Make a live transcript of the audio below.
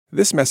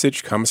This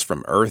message comes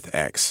from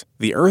EarthX.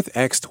 The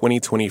EarthX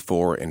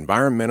 2024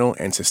 Environmental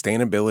and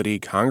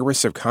Sustainability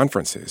Congress of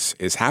Conferences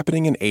is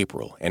happening in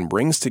April and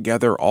brings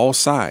together all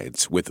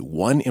sides with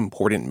one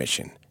important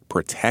mission: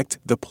 protect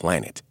the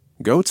planet.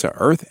 Go to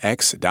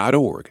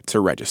earthx.org to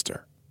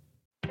register.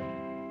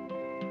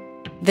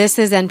 This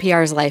is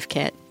NPR's Life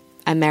Kit.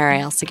 I'm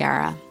Mariel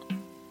Segarra.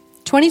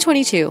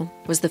 2022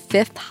 was the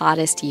fifth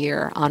hottest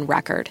year on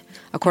record,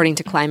 according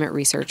to climate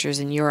researchers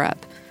in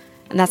Europe.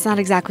 And that's not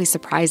exactly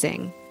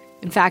surprising.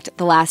 In fact,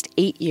 the last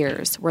 8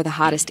 years were the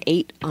hottest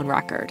 8 on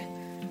record.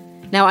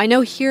 Now, I know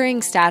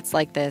hearing stats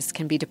like this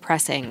can be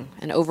depressing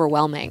and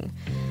overwhelming,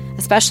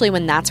 especially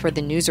when that's where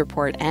the news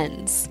report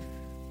ends.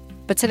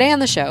 But today on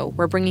the show,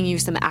 we're bringing you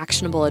some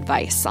actionable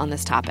advice on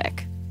this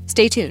topic.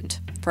 Stay tuned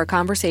for a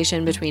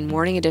conversation between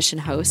Morning Edition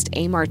host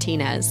A.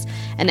 Martinez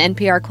and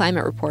NPR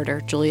climate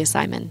reporter Julia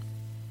Simon.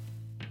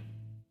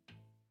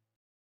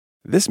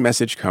 This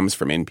message comes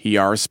from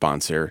NPR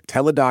sponsor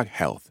Teladoc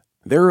Health.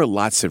 There are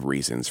lots of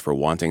reasons for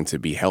wanting to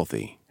be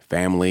healthy.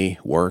 Family,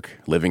 work,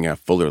 living a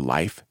fuller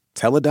life.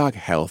 Teladoc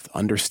Health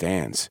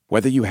understands.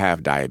 Whether you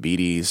have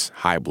diabetes,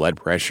 high blood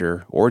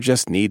pressure, or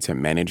just need to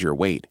manage your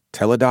weight,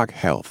 Teladoc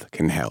Health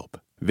can help.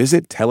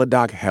 Visit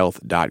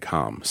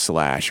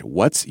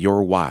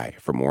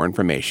teladochealth.com/whatsyourwhy for more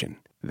information.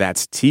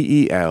 That's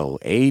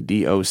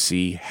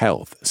TELADOC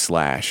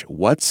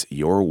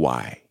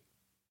health/whatsyourwhy.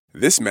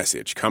 This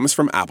message comes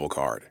from Apple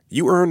Card.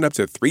 You earn up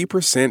to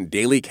 3%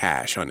 daily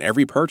cash on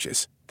every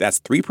purchase. That's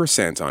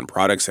 3% on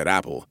products at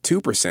Apple,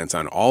 2%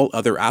 on all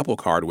other Apple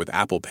Card with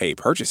Apple Pay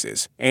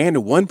purchases,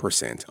 and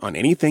 1% on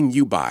anything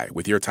you buy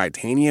with your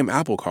titanium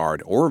Apple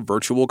Card or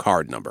virtual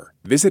card number.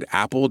 Visit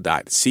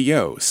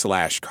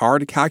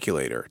apple.co/card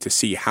calculator to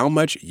see how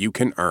much you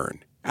can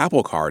earn.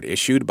 Apple Card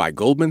issued by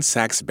Goldman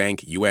Sachs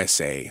Bank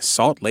USA,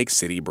 Salt Lake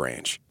City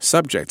branch.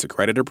 Subject to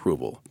credit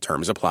approval.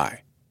 Terms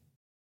apply.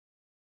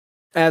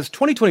 As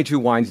 2022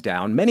 winds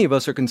down, many of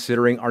us are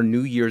considering our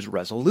New Year's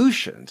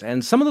resolutions,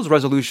 and some of those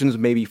resolutions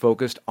may be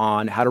focused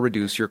on how to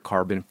reduce your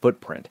carbon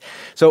footprint.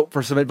 So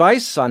for some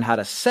advice on how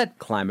to set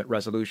climate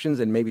resolutions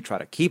and maybe try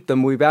to keep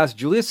them, we've asked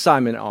Julia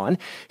Simon on.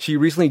 She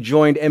recently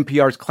joined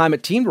NPR's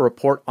climate team to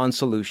report on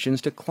solutions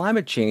to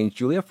climate change.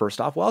 Julia, first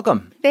off,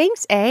 welcome.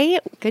 Thanks, A.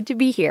 Good to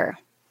be here.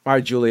 All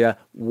right, Julia,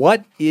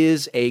 what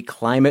is a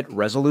climate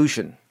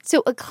resolution?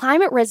 So a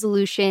climate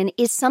resolution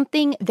is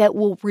something that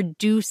will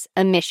reduce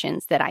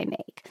emissions that I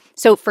make.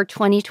 So for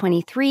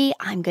 2023,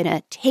 I'm going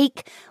to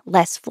take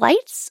less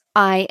flights,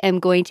 I am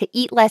going to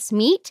eat less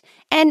meat,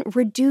 and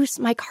reduce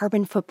my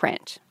carbon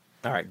footprint.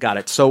 All right, got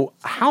it. So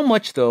how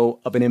much, though,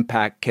 of an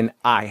impact can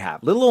I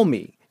have? Little old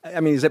me.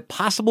 I mean, is it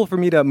possible for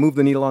me to move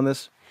the needle on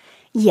this?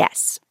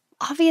 Yes.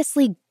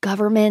 Obviously,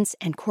 governments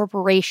and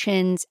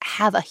corporations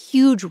have a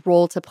huge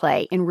role to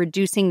play in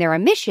reducing their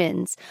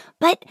emissions,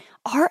 but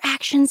our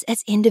actions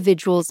as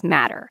individuals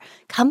matter.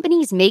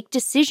 Companies make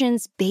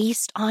decisions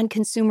based on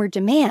consumer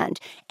demand,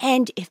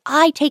 and if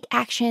I take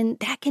action,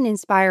 that can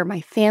inspire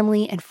my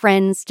family and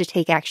friends to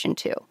take action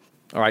too.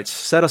 All right,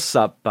 set us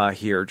up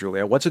here,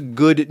 Julia. What's a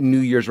good New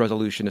Year's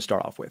resolution to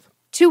start off with?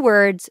 2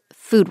 words: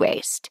 food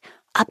waste.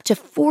 Up to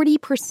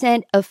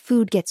 40% of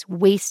food gets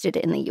wasted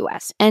in the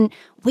U.S., and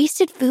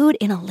wasted food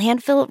in a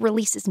landfill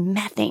releases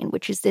methane,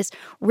 which is this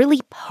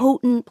really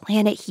potent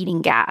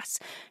planet-heating gas.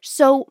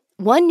 So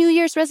one New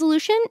Year's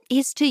resolution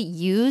is to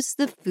use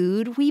the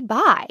food we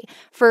buy.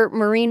 For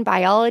marine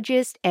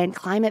biologist and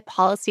climate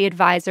policy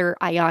advisor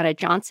Ayanna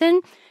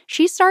Johnson,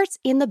 she starts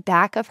in the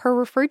back of her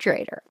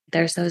refrigerator.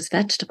 There's those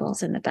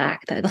vegetables in the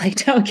back that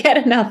don't get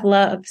enough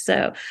love.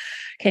 So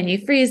can you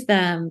freeze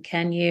them?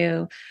 Can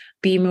you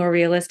be more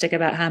realistic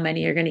about how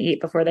many you're going to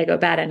eat before they go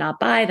bad and not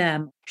buy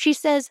them? She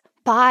says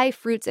buy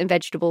fruits and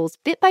vegetables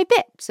bit by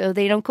bit so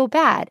they don't go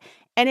bad.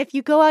 And if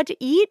you go out to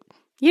eat,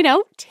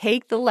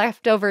 take the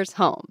leftovers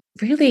home.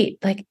 Really,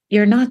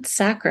 you're not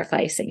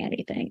sacrificing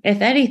anything.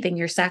 If anything,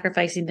 you're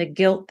sacrificing the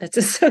guilt that's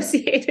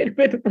associated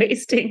with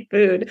wasting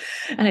food.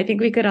 And I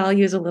think we could all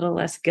use a little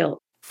less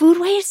guilt. Food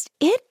waste,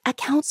 it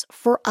accounts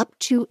for up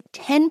to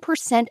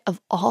 10%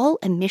 of all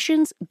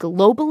emissions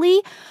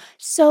globally.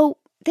 So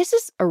this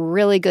is a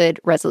really good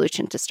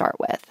resolution to start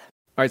with.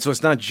 All right, so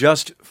it's not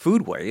just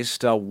food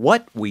waste.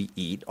 What we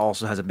eat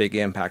also has a big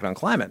impact on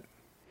climate.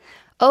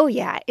 Oh,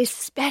 yeah,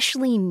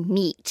 especially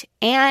meat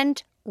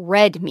and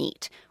red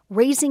meat.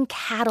 Raising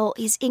cattle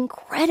is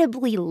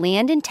incredibly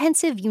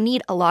land-intensive. You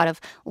need a lot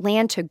of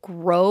land to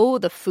grow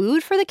the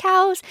food for the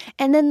cows,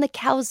 and then the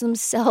cows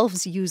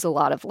themselves use a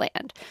lot of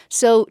land.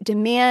 So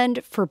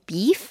demand for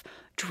beef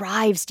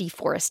drives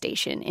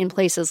deforestation in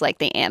places like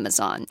the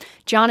Amazon.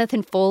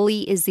 Jonathan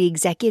Foley is the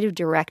executive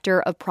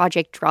director of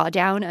Project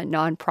Drawdown, a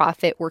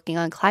nonprofit working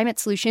on climate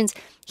solutions.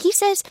 He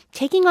says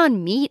taking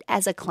on meat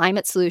as a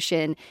climate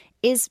solution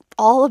is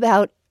all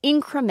about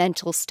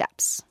incremental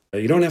steps.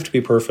 You don't have to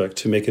be perfect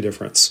to make a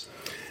difference.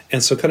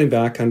 And so cutting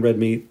back on red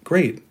meat,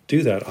 great,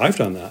 do that. I've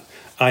done that.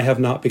 I have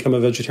not become a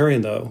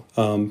vegetarian, though,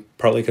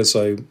 partly because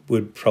I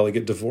would probably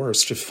get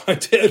divorced if I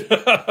did.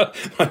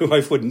 My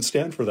wife wouldn't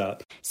stand for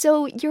that.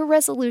 So your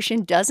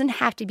resolution doesn't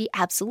have to be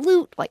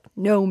absolute, like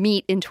no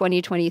meat in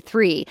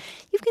 2023.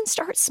 You can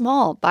start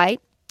small by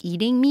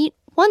eating meat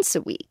once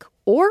a week,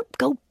 or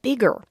go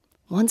bigger,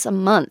 once a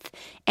month.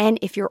 And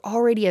if you're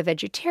already a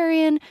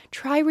vegetarian,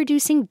 try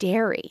reducing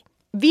dairy.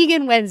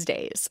 Vegan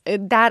Wednesdays,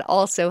 that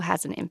also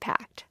has an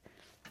impact.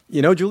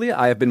 You know, Julia,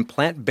 I have been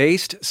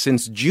plant-based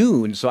since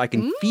June, so I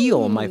can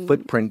feel my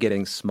footprint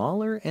getting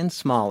smaller and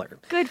smaller.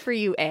 Good for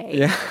you, A.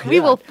 Yeah, we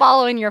will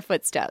follow in your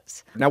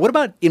footsteps. Now, what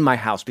about in my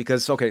house?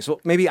 Because, okay,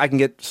 so maybe I can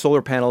get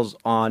solar panels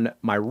on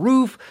my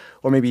roof,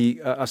 or maybe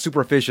a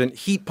super efficient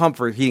heat pump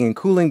for heating and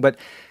cooling, but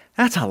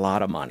that's a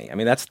lot of money. I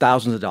mean, that's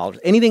thousands of dollars.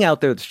 Anything out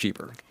there that's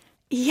cheaper?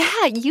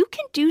 Yeah, you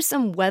can do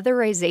some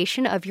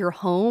weatherization of your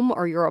home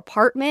or your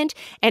apartment,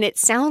 and it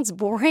sounds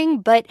boring,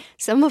 but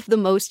some of the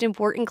most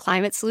important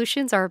climate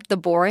solutions are the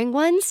boring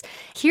ones.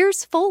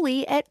 Here's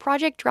Foley at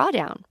Project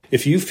Drawdown.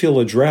 If you feel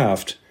a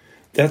draft,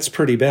 that's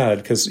pretty bad,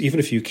 because even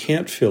if you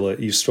can't feel it,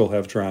 you still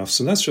have drafts.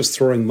 And that's just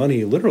throwing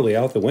money literally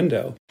out the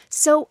window.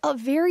 So a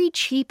very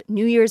cheap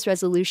New Year's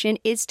resolution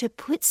is to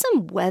put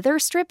some weather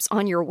strips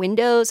on your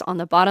windows, on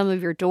the bottom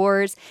of your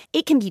doors.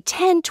 It can be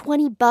 $10,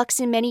 $20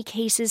 in many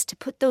cases to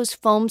put those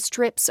foam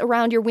strips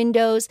around your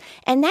windows,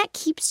 and that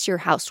keeps your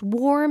house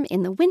warm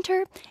in the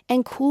winter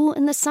and cool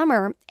in the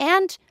summer.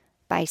 And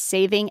by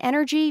saving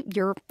energy,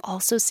 you're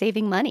also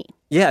saving money.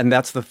 Yeah, and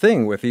that's the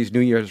thing with these New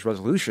Year's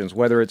resolutions.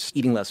 Whether it's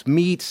eating less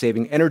meat,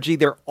 saving energy,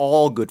 they're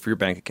all good for your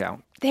bank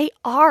account. They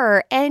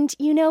are. And,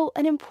 you know,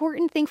 an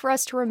important thing for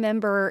us to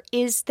remember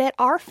is that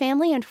our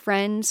family and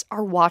friends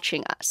are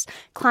watching us.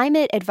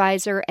 Climate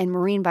advisor and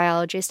marine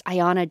biologist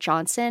Ayana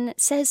Johnson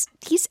says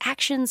these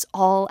actions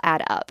all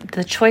add up.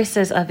 The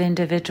choices of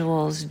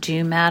individuals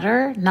do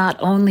matter, not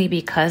only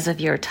because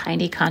of your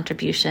tiny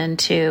contribution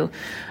to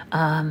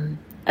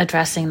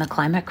addressing the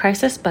climate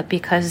crisis, but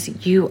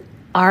because you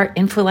are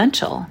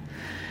influential.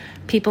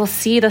 People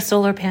see the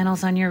solar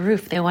panels on your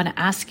roof. They want to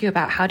ask you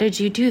about how did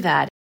you do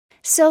that?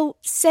 So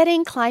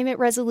setting climate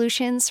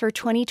resolutions for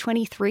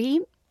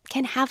 2023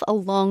 can have a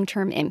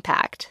long-term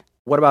impact.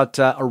 What about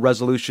a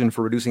resolution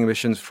for reducing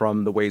emissions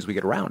from the ways we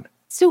get around?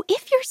 So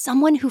if you're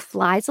someone who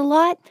flies a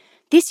lot,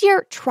 this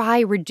year, try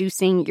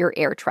reducing your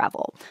air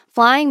travel.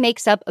 Flying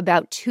makes up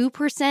about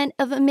 2%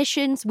 of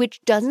emissions,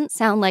 which doesn't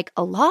sound like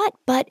a lot,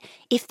 but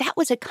if that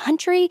was a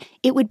country,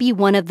 it would be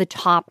one of the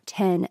top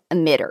 10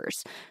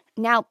 emitters.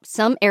 Now,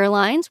 some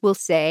airlines will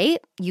say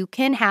you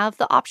can have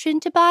the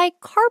option to buy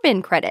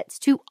carbon credits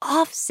to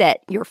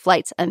offset your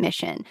flight's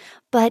emission.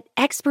 But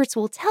experts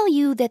will tell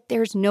you that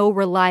there's no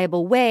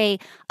reliable way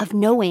of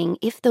knowing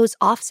if those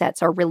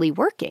offsets are really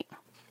working.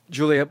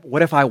 Julia,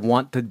 what if I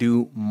want to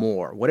do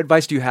more? What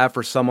advice do you have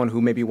for someone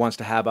who maybe wants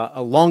to have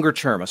a longer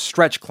term, a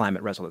stretch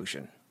climate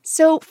resolution?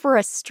 So for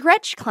a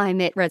stretch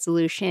climate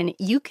resolution,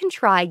 you can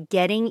try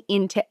getting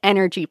into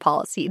energy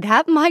policy.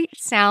 That might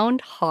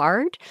sound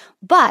hard,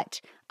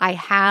 but I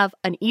have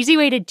an easy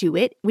way to do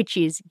it, which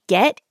is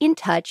get in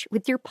touch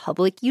with your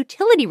public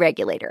utility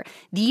regulator.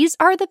 These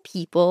are the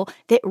people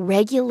that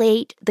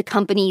regulate the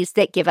companies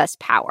that give us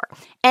power.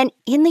 And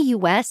in the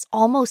U.S.,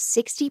 almost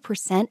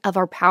 60% of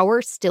our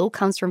power still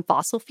comes from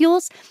fossil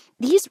fuels.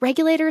 These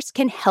regulators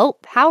can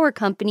help power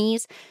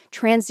companies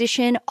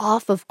transition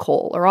off of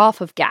coal or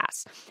off of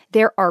gas.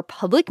 There are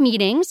public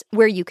meetings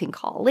where you can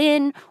call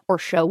in or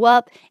show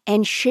up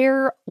and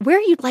share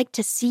where you'd like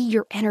to see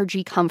your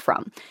energy come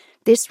from.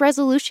 This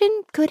resolution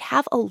could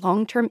have a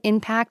long-term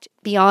impact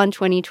beyond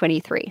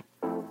 2023.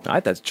 All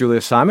right, that's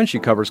Julia Simon. She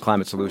covers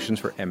climate solutions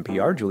for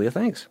NPR. Julia,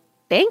 thanks.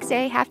 Thanks,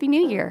 A. Happy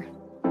New Year.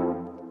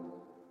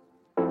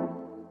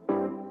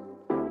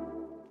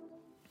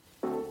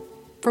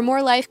 For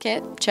more Life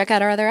Kit, check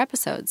out our other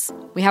episodes.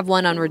 We have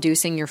one on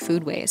reducing your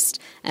food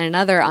waste and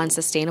another on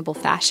sustainable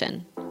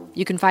fashion.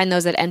 You can find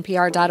those at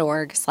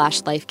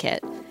npr.org/lifekit.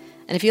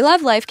 And if you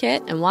love Life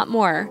Kit and want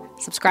more,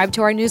 subscribe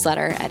to our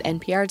newsletter at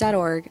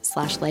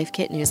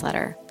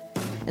npr.org/lifekitnewsletter.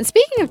 And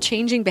speaking of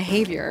changing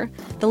behavior,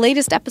 the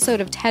latest episode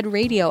of TED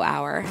Radio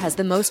Hour has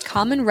the most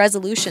common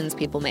resolutions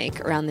people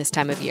make around this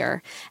time of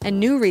year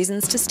and new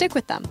reasons to stick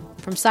with them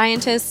from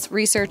scientists,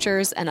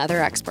 researchers, and other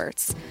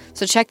experts.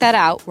 So check that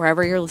out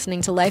wherever you're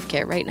listening to Life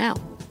Kit right now.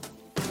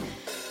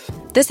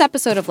 This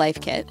episode of Life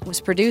Kit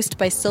was produced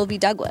by Sylvie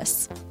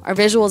Douglas. Our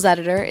visuals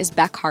editor is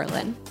Beck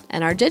Harlan,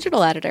 and our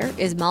digital editor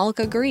is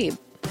Malika Gharib.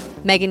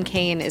 Megan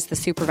Kane is the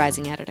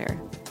supervising editor.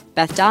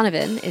 Beth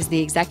Donovan is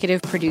the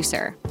executive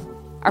producer.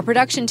 Our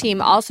production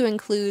team also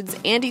includes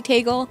Andy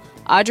Tagle,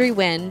 Audrey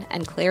Wynn,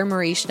 and Claire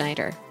Marie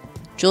Schneider.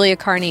 Julia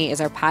Carney is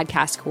our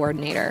podcast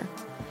coordinator.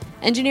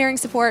 Engineering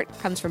support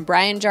comes from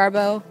Brian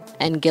Jarbo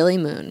and Gilly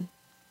Moon.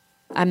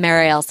 I'm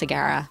Marielle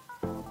Segarra.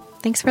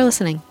 Thanks for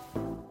listening.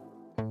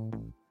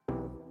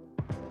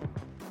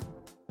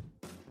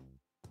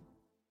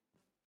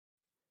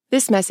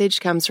 This message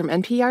comes from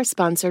NPR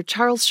sponsor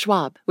Charles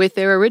Schwab with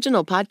their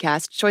original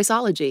podcast,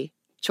 Choiceology.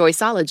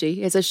 Choiceology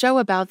is a show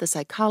about the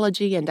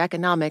psychology and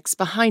economics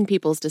behind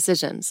people's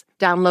decisions.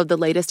 Download the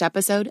latest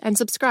episode and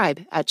subscribe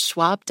at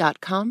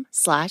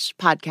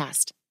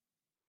schwab.com/podcast.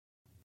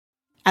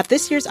 At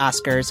this year's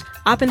Oscars,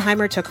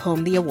 Oppenheimer took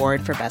home the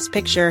award for Best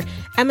Picture,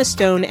 Emma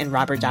Stone and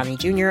Robert Downey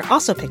Jr.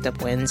 also picked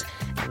up wins,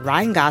 and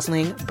Ryan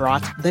Gosling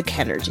brought the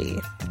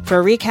Kenergy. For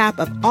a recap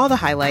of all the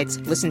highlights,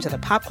 listen to the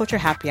Pop Culture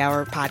Happy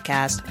Hour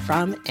podcast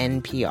from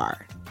NPR.